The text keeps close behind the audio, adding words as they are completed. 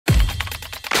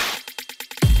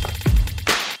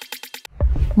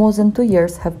More than 2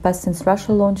 years have passed since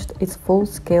Russia launched its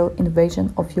full-scale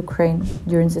invasion of Ukraine.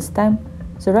 During this time,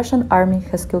 the Russian army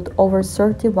has killed over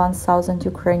 31,000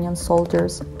 Ukrainian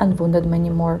soldiers and wounded many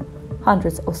more.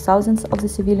 Hundreds of thousands of the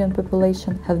civilian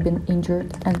population have been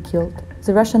injured and killed.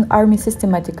 The Russian army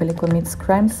systematically commits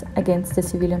crimes against the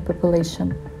civilian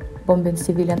population, bombing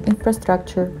civilian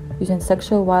infrastructure, using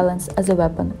sexual violence as a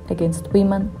weapon against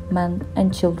women, men,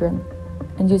 and children,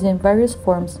 and using various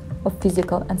forms of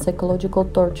physical and psychological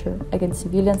torture against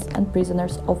civilians and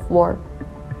prisoners of war.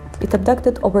 It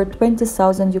abducted over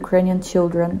 20,000 Ukrainian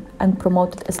children and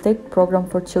promoted a state program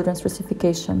for children's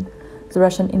Russification. The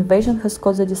Russian invasion has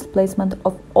caused the displacement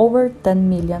of over 10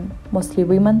 million, mostly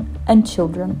women and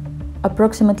children.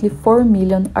 Approximately 4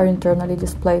 million are internally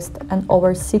displaced and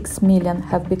over 6 million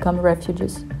have become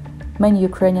refugees. Many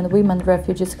Ukrainian women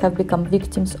refugees have become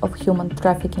victims of human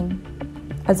trafficking.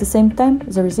 At the same time,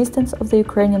 the resistance of the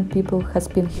Ukrainian people has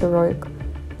been heroic.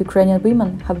 Ukrainian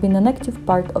women have been an active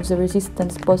part of the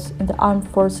resistance both in the armed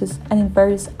forces and in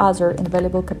various other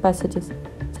invaluable capacities,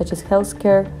 such as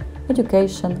healthcare,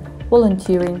 education,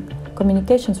 volunteering,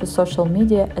 communications with social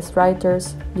media as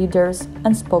writers, leaders,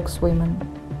 and spokeswomen.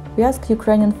 We asked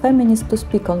Ukrainian feminists to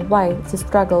speak on why the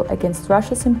struggle against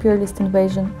Russia's imperialist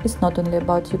invasion is not only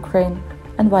about Ukraine,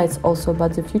 and why it's also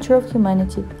about the future of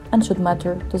humanity and should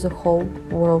matter to the whole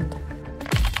world.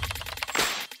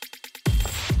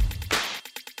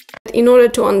 In order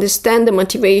to understand the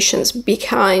motivations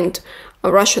behind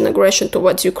Russian aggression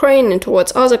towards Ukraine and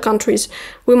towards other countries,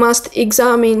 we must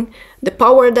examine the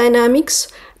power dynamics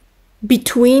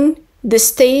between the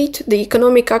state, the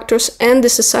economic actors, and the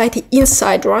society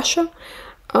inside Russia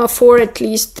for at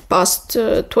least the past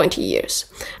 20 years.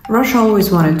 Russia always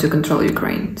wanted to control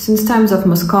Ukraine. Since times of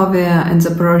Moscovia and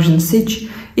Zaporozhian siege,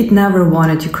 it never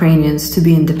wanted Ukrainians to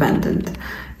be independent.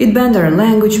 It banned our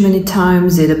language many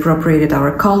times, it appropriated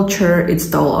our culture, it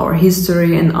stole our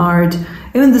history and art.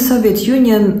 Even the Soviet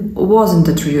Union wasn't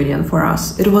a true union for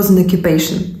us, it was an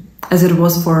occupation, as it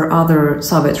was for other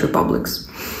Soviet republics.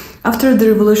 After the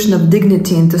Revolution of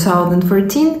Dignity in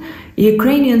 2014,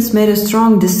 Ukrainians made a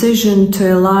strong decision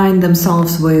to align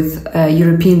themselves with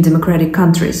European democratic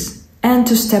countries and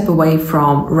to step away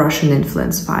from Russian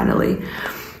influence finally.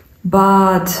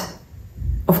 But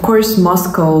of course,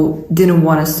 Moscow didn't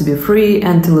want us to be free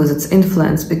and to lose its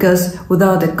influence, because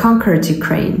without a conquered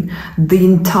Ukraine, the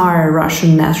entire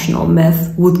Russian national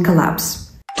myth would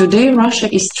collapse. Today,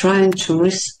 Russia is trying to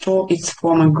restore its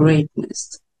former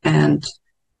greatness and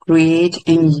create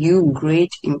a new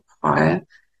great empire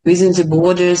within the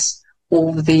borders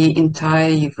of the entire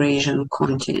Eurasian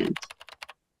continent.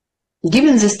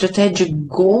 Given the strategic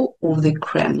goal of the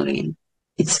Kremlin,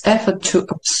 its effort to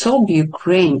absorb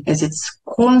Ukraine as its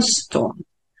cornerstone,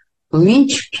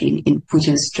 linchpin in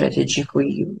Putin's strategy for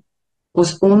Europe,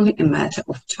 was only a matter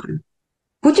of time.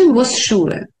 Putin was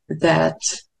sure that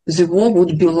the war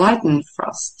would be lightning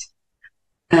fast,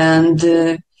 and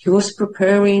he was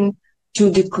preparing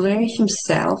to declare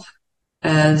himself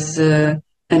as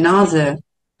another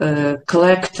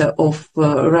collector of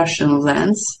Russian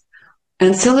lands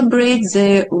and celebrate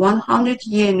the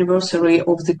 100-year anniversary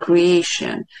of the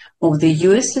creation of the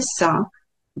USSR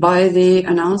by the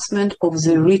announcement of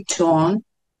the return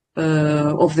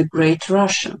of the Great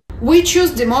Russia. We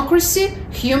choose democracy,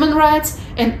 human rights,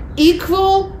 and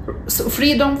equal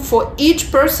freedom for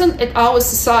each person in our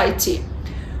society.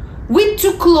 We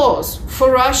too close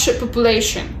for Russian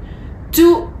population.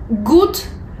 To good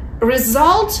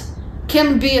result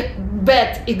can be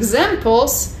bad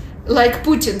examples, like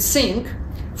Putin think,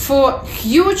 for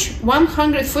huge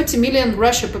 140 million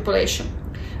Russian population.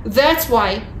 That's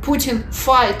why Putin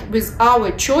fight with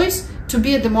our choice to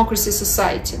be a democracy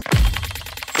society.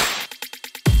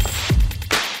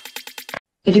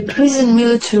 A decrease in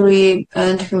military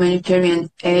and humanitarian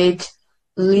aid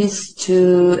leads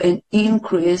to an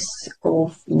increase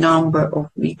of number of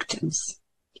victims.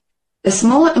 A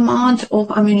small amount of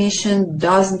ammunition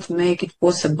doesn't make it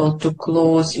possible to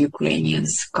close Ukrainian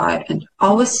sky, and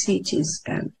our cities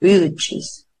and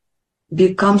villages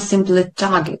become simply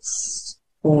targets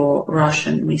for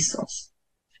Russian missiles.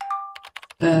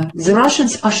 The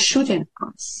Russians are shooting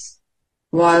us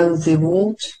while the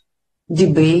world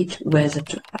debate whether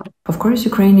to help. Of course,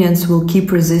 Ukrainians will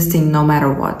keep resisting no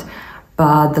matter what,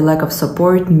 but the lack of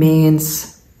support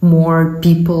means more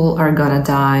people are gonna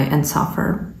die and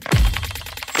suffer.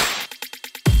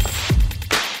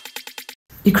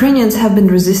 Ukrainians have been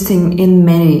resisting in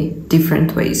many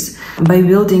different ways, by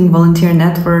building volunteer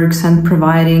networks and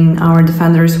providing our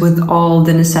defenders with all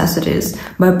the necessities,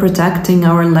 by protecting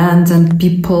our land and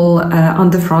people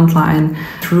on the front line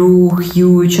through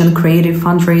huge and creative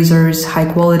fundraisers,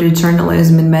 high-quality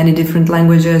journalism in many different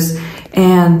languages,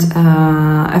 and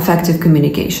effective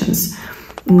communications.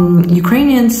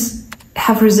 Ukrainians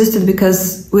have resisted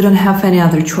because we don't have any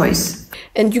other choice.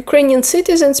 And Ukrainian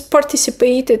citizens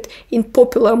participated in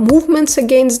popular movements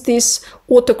against these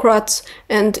autocrats,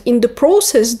 and in the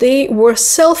process they were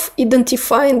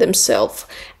self-identifying themselves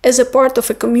as a part of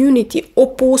a community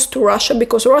opposed to Russia,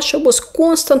 because Russia was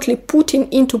constantly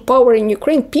putting into power in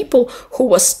Ukraine people who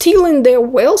were stealing their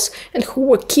wealth and who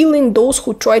were killing those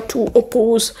who tried to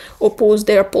oppose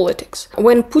their politics.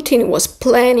 When Putin was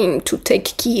planning to take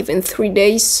Kyiv in 3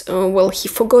 days, he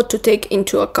forgot to take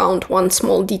into account one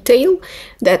small detail,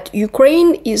 that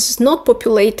Ukraine is not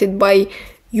populated by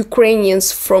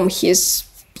Ukrainians from his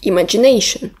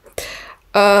imagination.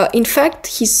 In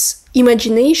fact, his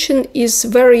imagination is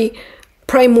very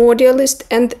primordialist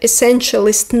and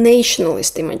essentialist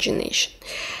nationalist imagination.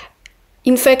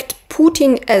 In fact,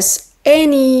 Putin, as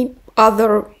any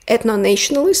other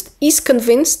ethno-nationalist, is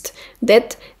convinced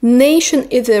that nation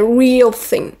is a real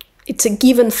thing. It's a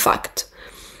given fact.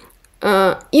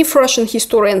 If Russian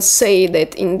historians say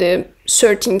that in the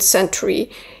 13th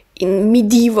century, in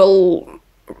medieval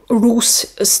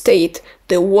Rus state,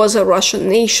 there was a Russian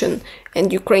nation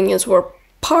and Ukrainians were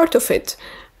part of it,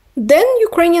 then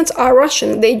Ukrainians are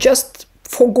Russian, they just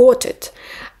forgot it.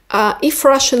 If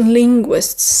Russian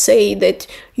linguists say that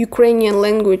Ukrainian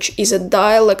language is a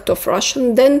dialect of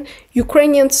Russian, then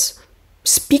Ukrainians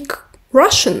speak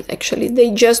Russian, actually. They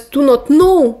just do not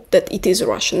know that it is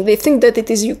Russian. They think that it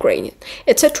is Ukrainian,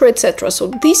 etc., etc. So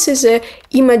this is a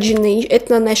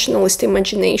ethno-nationalist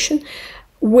imagination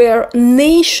where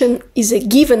nation is a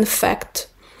given fact,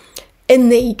 a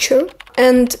nature,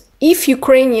 and if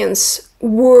Ukrainians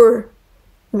were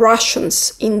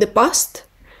Russians in the past,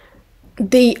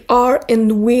 they are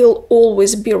and will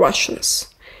always be Russians.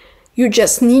 You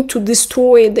just need to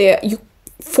destroy their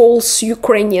false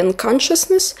Ukrainian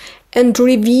consciousness and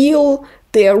reveal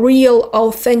their real,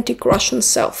 authentic Russian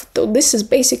self. So this is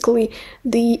basically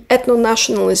the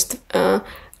ethno-nationalist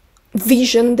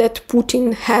vision that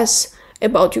Putin has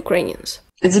about Ukrainians.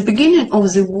 At the beginning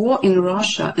of the war in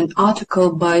Russia, an article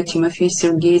by Timofey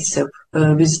Sergeytsev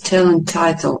with telling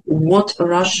title "What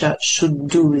Russia Should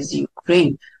Do with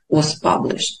Ukraine" was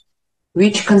published,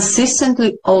 which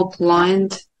consistently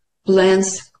outlined plans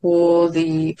for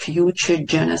the future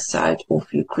genocide of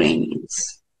Ukrainians,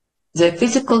 their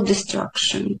physical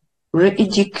destruction,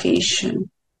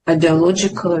 re-education,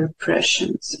 ideological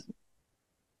repressions.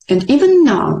 And even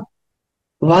now,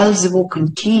 while the war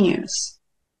continues,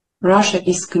 Russia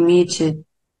is committed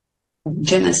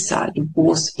genocide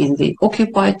both in the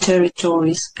occupied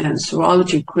territories and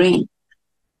throughout Ukraine,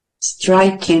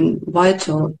 striking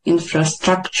vital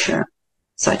infrastructure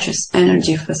such as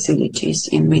energy facilities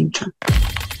in winter.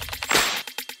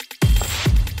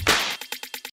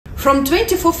 From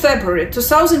 24 February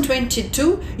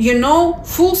 2022,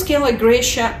 full-scale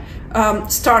aggression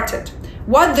started.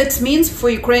 What that means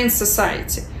for Ukrainian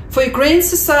society? For Ukrainian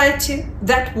society,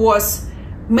 that was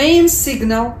main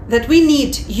signal that we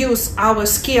need use our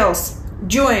skills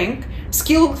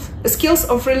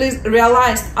of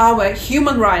realized our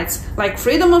human rights, like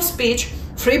freedom of speech,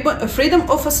 freedom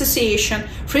of association,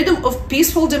 freedom of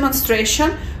peaceful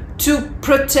demonstration, to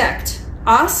protect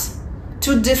us,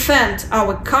 to defend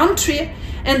our country,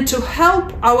 and to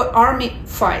help our army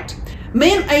fight.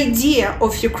 Main idea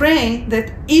of Ukraine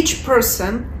that each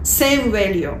person same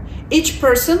value. Each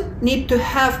person need to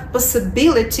have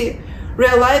possibility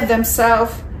realize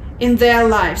themselves in their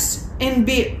lives and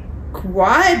be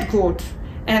quite good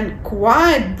and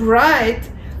quite bright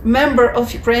member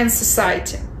of Ukrainian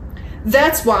society.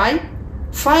 That's why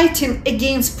fighting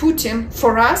against Putin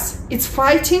for us, it's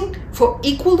fighting for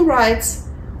equal rights,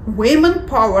 women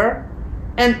power,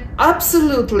 and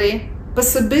absolutely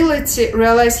possibility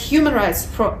realize human rights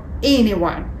for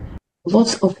anyone.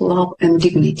 Lots of love and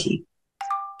dignity.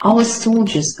 Our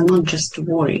soldiers are not just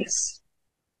warriors.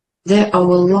 They are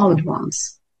our loved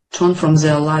ones, torn from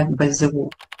their life by the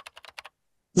war.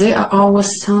 They are our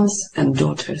sons and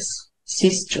daughters,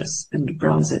 sisters and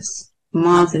brothers,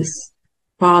 mothers,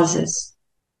 fathers,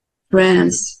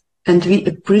 friends, and we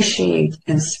appreciate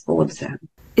and support them.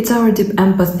 It's our deep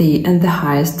empathy and the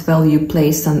highest value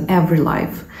placed on every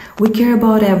life. We care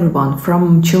about everyone,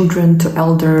 from children to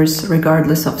elders,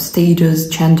 regardless of status,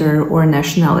 gender, or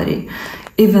nationality.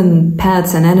 Even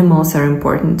pets and animals are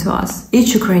important to us.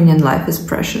 Each Ukrainian life is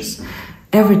precious.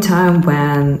 Every time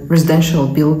when residential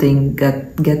building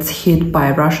gets hit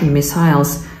by Russian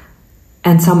missiles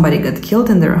and somebody got killed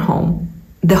in their home,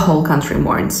 the whole country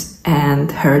mourns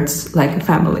and hurts like a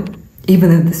family,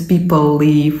 even if these people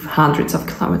live hundreds of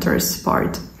kilometers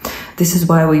apart. This is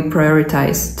why we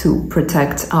prioritize to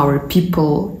protect our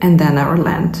people and then our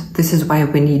land. This is why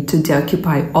we need to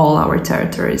deoccupy all our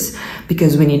territories,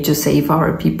 because we need to save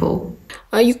our people.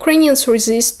 Ukrainians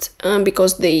resist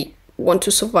because they want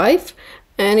to survive,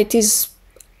 and it is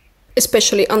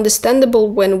especially understandable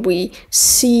when we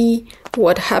see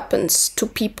what happens to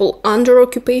people under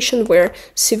occupation, where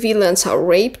civilians are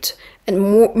raped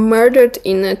and murdered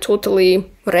in a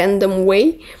totally random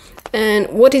way. And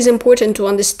what is important to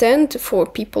understand for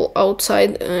people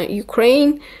outside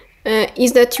Ukraine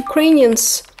is that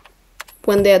Ukrainians,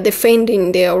 when they are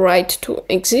defending their right to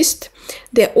exist,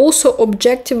 they're also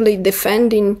objectively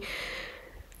defending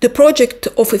the project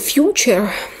of a future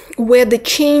where the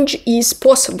change is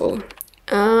possible.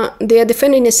 They are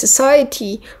defending a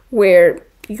society where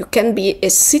you can be a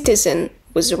citizen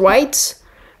with rights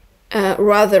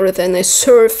rather than a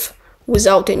serf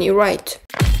without any right.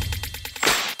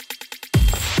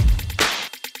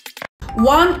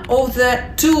 One of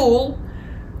the tools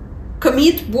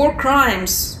commit war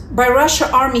crimes by Russian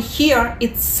army here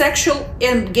is sexual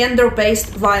and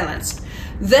gender-based violence.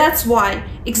 That's why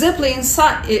exactly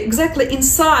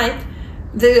inside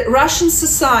the Russian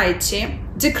society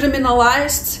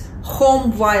decriminalized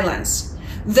home violence.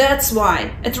 That's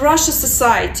why at Russian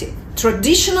society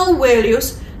traditional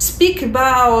values speak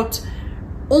about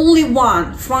only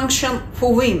one function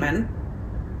for women: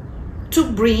 to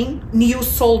bring new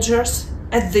soldiers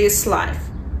at this life.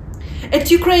 At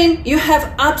Ukraine, you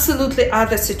have absolutely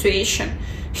other situation.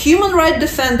 Human rights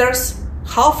defenders,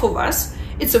 half of us,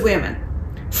 it's women.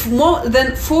 More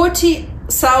than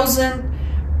 40,000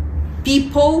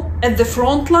 people at the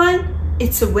front line,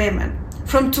 it's women.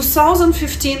 From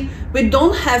 2015, we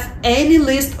don't have any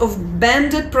list of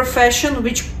banned profession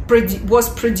which was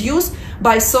produced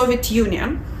by Soviet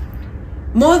Union.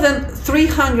 More than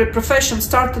 300 professions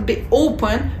started to be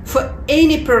open for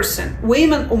any person,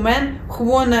 women or men, who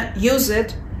wanna use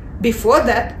it. Before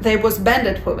that, they was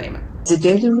banned for women. The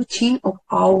daily routine of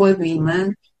our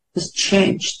women has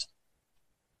changed.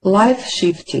 Life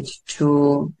shifted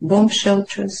to bomb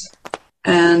shelters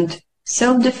and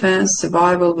self-defense,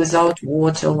 survival without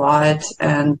water, light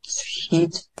and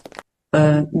heat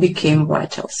became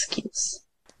vital skills.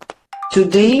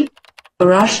 Today,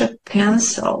 Russia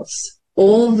cancels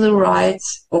all the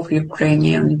rights of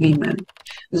Ukrainian women,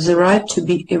 the right to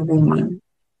be a woman,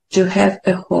 to have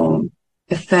a home,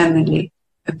 a family,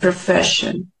 a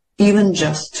profession, even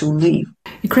just to live.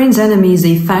 Ukraine's enemy is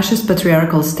a fascist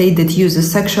patriarchal state that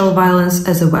uses sexual violence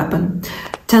as a weapon.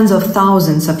 Tens of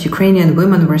thousands of Ukrainian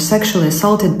women were sexually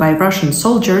assaulted by Russian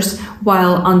soldiers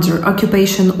while under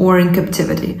occupation or in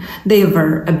captivity. They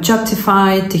were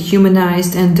objectified,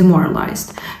 dehumanized, and demoralized.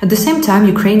 At the same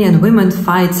time, Ukrainian women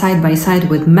fight side by side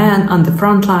with men on the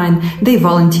front line. They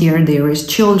volunteer, they raise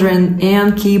children,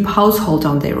 and keep household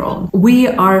on their own. We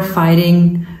are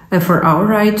fighting for our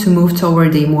right to move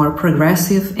toward a more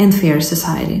progressive and fair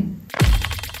society.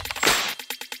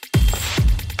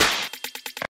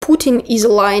 Putin is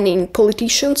aligning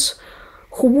politicians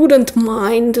who wouldn't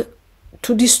mind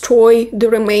to destroy the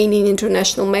remaining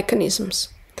international mechanisms.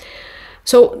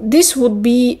 So this would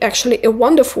be actually a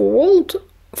wonderful world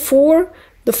for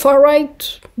the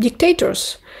far-right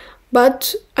dictators.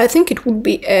 But I think it would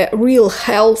be a real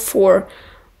hell for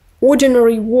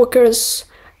ordinary workers,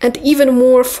 and even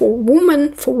more for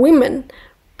women,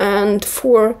 and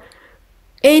for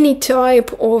any type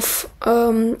of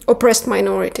oppressed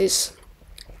minorities.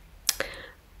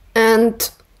 And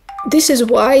this is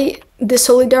why the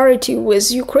solidarity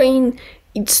with Ukraine,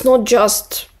 it's not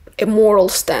just a moral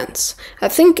stance. I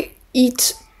think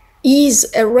it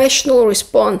is a rational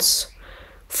response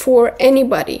for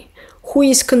anybody who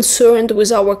is concerned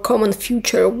with our common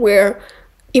future where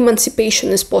emancipation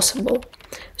is possible.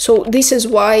 So this is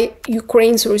why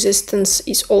Ukraine's resistance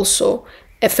is also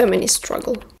a feminist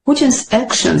struggle. Putin's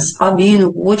actions are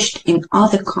being watched in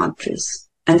other countries,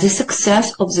 and the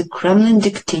success of the Kremlin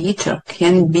dictator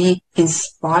can be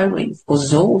inspiring for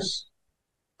those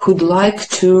who'd like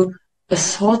to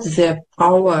assert their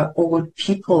power over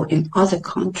people in other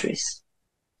countries.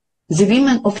 The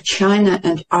women of China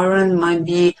and Iran might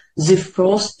be the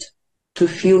first to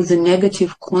feel the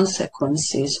negative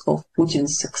consequences of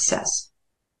Putin's success.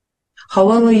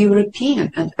 However,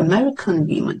 European and American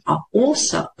women are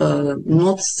also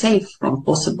not safe from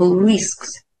possible risks,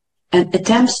 and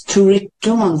attempts to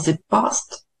return the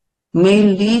past may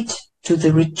lead to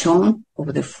the return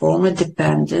of the former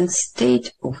dependent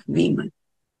state of women,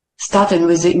 starting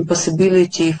with the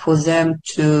impossibility for them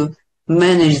to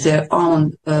manage their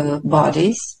own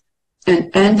bodies and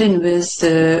ending with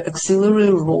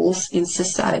auxiliary roles in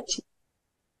society.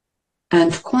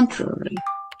 And contrary,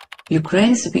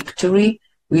 Ukraine's victory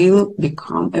will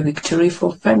become a victory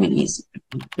for feminism.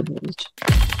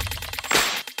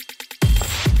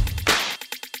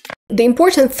 The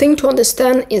important thing to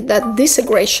understand is that this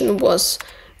aggression was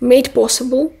made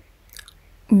possible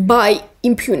by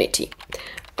impunity.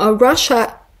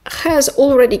 Russia has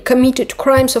already committed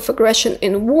crimes of aggression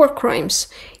and war crimes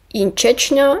in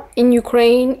Chechnya, in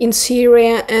Ukraine, in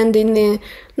Syria, and in a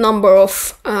number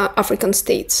of African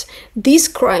states. These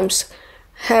crimes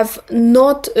have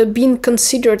not been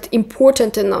considered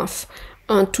important enough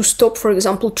to stop, for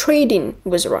example, trading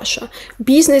with Russia.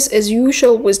 Business as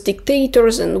usual with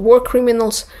dictators and war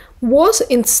criminals was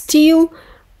and still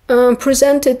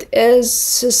presented as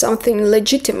something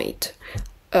legitimate.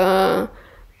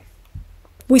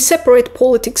 We separate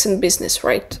politics and business,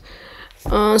 right?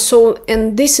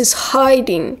 And this is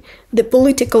hiding the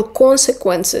political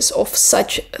consequences of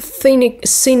such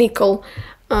cynical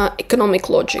economic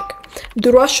logic.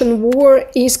 The Russian war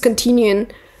is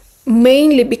continuing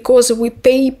mainly because we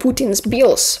pay Putin's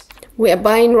bills. We are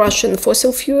buying Russian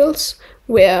fossil fuels,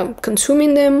 we are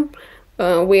consuming them,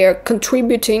 we are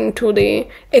contributing to the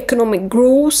economic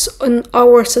growth in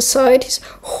our societies,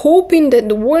 hoping that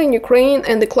the war in Ukraine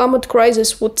and the climate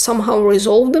crisis would somehow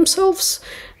resolve themselves.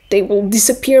 They will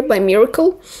disappear by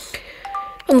miracle.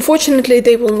 Unfortunately,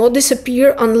 they will not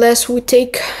disappear unless we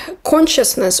take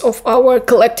consciousness of our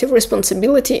collective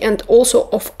responsibility and also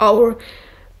of our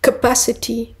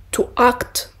capacity to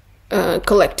act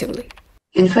collectively.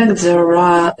 In fact, there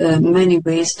are many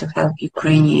ways to help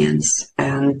Ukrainians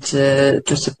and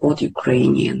to support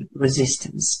Ukrainian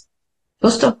resistance.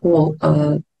 First of all,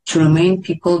 to remain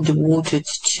people devoted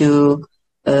to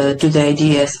the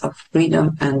ideas of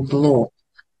freedom and law,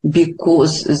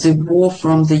 because the war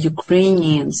from the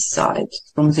Ukrainian side,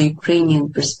 from the Ukrainian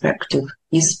perspective,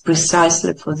 is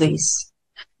precisely for this.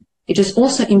 It is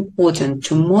also important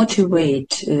to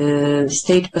motivate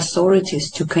state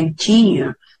authorities to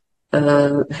continue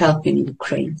helping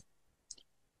Ukraine.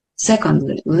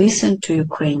 Secondly, listen to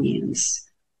Ukrainians.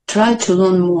 Try to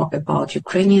learn more about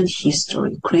Ukrainian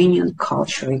history, Ukrainian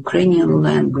culture, Ukrainian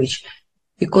language,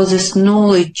 because this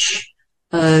knowledge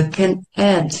can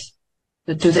add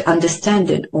to the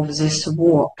understanding of this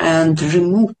war and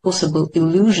remove possible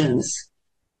illusions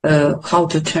how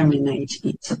to terminate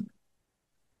it.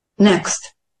 Next,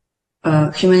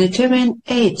 humanitarian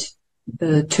aid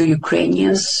to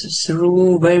Ukrainians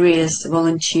through various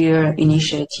volunteer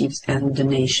initiatives and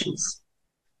donations.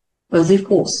 The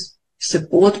fourth,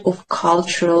 support of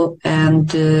cultural and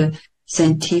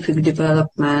scientific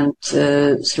development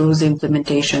through the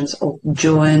implementations of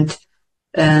joint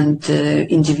and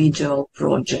individual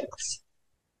projects.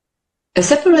 A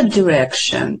separate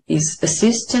direction is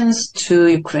assistance to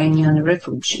Ukrainian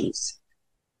refugees.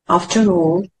 After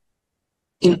all,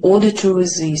 in order to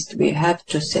resist, we have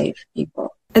to save people.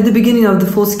 At the beginning of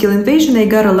the full-scale invasion, I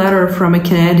got a letter from a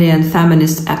Canadian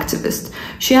feminist activist.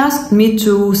 She asked me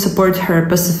to support her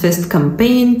pacifist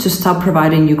campaign to stop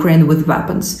providing Ukraine with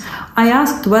weapons. I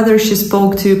asked whether she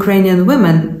spoke to Ukrainian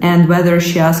women and whether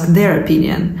she asked their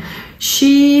opinion.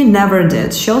 She never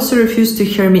did. She also refused to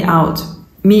hear me out.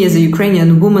 Me as a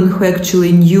Ukrainian woman who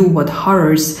actually knew what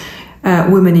horrors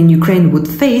women in Ukraine would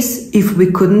face if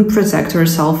we couldn't protect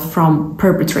ourselves from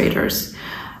perpetrators.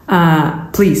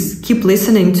 Please keep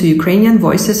listening to Ukrainian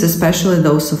voices, especially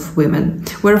those of women.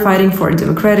 We're fighting for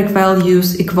democratic values,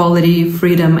 equality,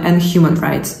 freedom, and human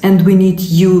rights, and we need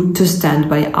you to stand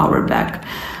by our back.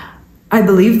 I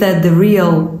believe that the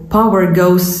real power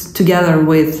goes together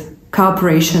with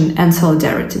cooperation and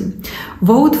solidarity.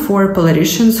 Vote for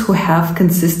politicians who have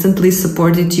consistently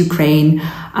supported Ukraine,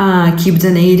 keep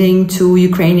donating to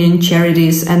Ukrainian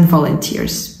charities and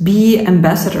volunteers. Be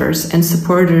ambassadors and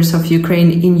supporters of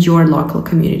Ukraine in your local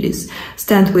communities.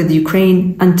 Stand with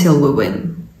Ukraine until we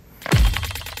win.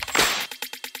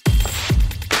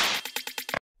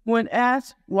 When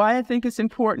asked why I think it's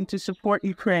important to support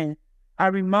Ukraine, I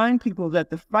remind people that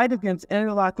the fight against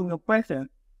interlocking oppression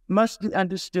must be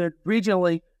understood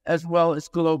regionally as well as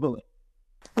globally.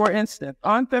 For instance,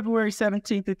 on February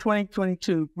 17th of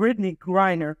 2022, Brittany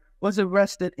Griner was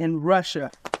arrested in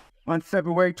Russia. On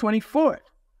February 24th,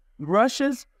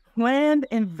 Russia's planned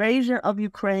invasion of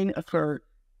Ukraine occurred.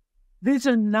 These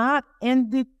are not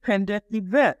independent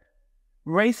events.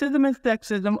 Racism and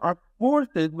sexism are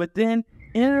forces within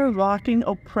interlocking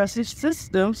oppressive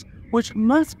systems which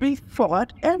must be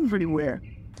fought everywhere.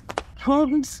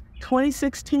 Putin's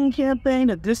 2016 campaign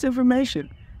of disinformation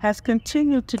has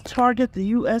continued to target the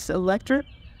U.S. electorate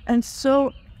and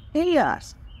sow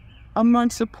chaos among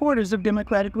supporters of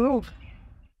democratic rule.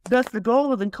 Thus, the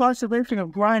goal of incarceration of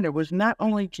Griner was not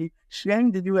only to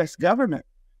shame the U.S. government,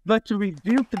 but to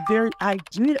rebuke the very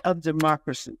idea of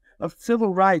democracy, of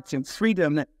civil rights and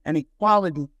freedom and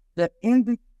equality that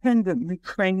independent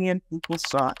Ukrainian people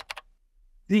sought.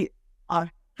 The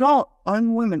assault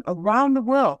on women around the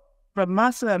world, from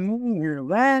Masa Amini in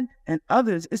Iran and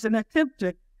others, is an attempt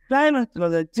to silence the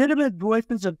legitimate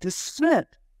voices of dissent,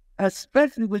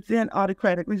 especially within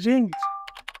autocratic regimes.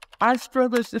 Our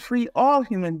struggle is to free all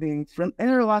human beings from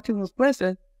interlocking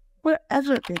oppression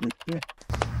wherever it exists.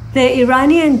 The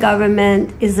Iranian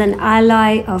government is an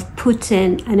ally of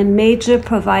Putin and a major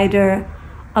provider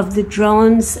of the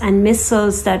drones and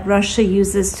missiles that Russia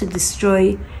uses to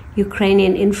destroy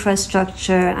Ukrainian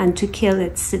infrastructure and to kill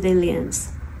its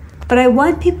civilians. But I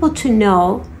want people to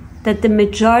know that the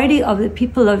majority of the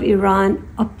people of Iran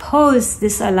oppose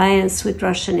this alliance with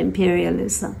Russian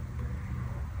imperialism.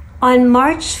 On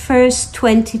March 1st,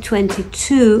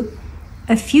 2022,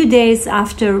 a few days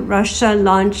after Russia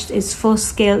launched its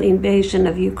full-scale invasion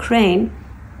of Ukraine,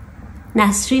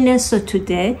 Nasrin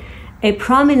Sotoudeh, a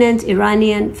prominent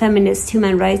Iranian feminist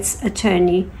human rights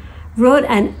attorney, wrote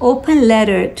an open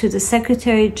letter to the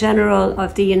Secretary General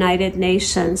of the United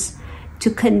Nations to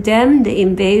condemn the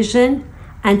invasion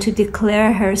and to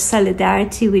declare her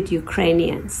solidarity with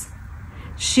Ukrainians.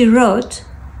 She wrote,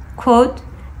 quote,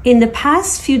 "In the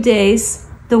past few days,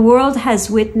 the world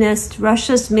has witnessed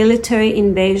Russia's military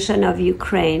invasion of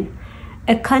Ukraine,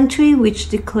 a country which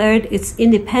declared its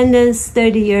independence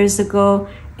 30 years ago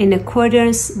in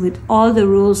accordance with all the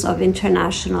rules of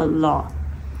international law.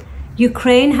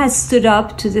 Ukraine has stood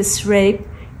up to this rape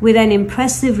with an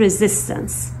impressive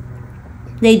resistance.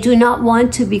 They do not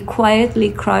want to be quietly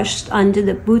crushed under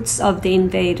the boots of the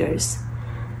invaders.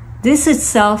 This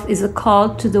itself is a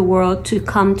call to the world to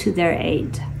come to their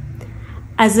aid.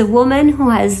 As a woman who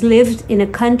has lived in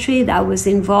a country that was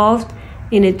involved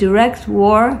in a direct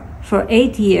war for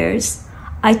 8 years,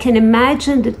 I can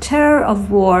imagine the terror of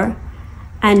war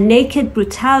and naked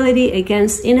brutality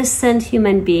against innocent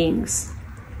human beings.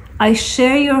 I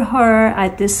share your horror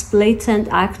at this blatant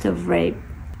act of rape.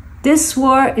 This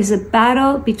war is a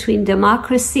battle between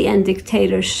democracy and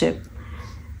dictatorship.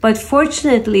 But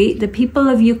fortunately, the people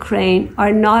of Ukraine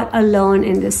are not alone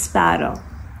in this battle.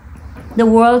 The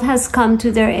world has come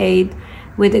to their aid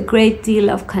with a great deal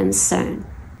of concern.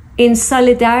 In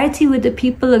solidarity with the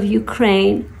people of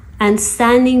Ukraine and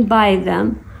standing by them,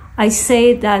 I say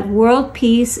that world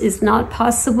peace is not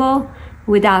possible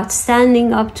without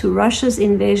standing up to Russia's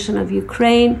invasion of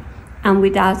Ukraine and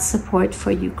without support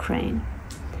for Ukraine.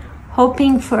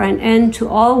 Hoping for an end to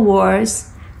all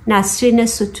wars, Nasrin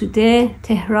Sotoudeh,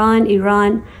 Tehran,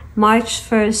 Iran, March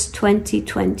 1st,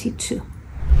 2022.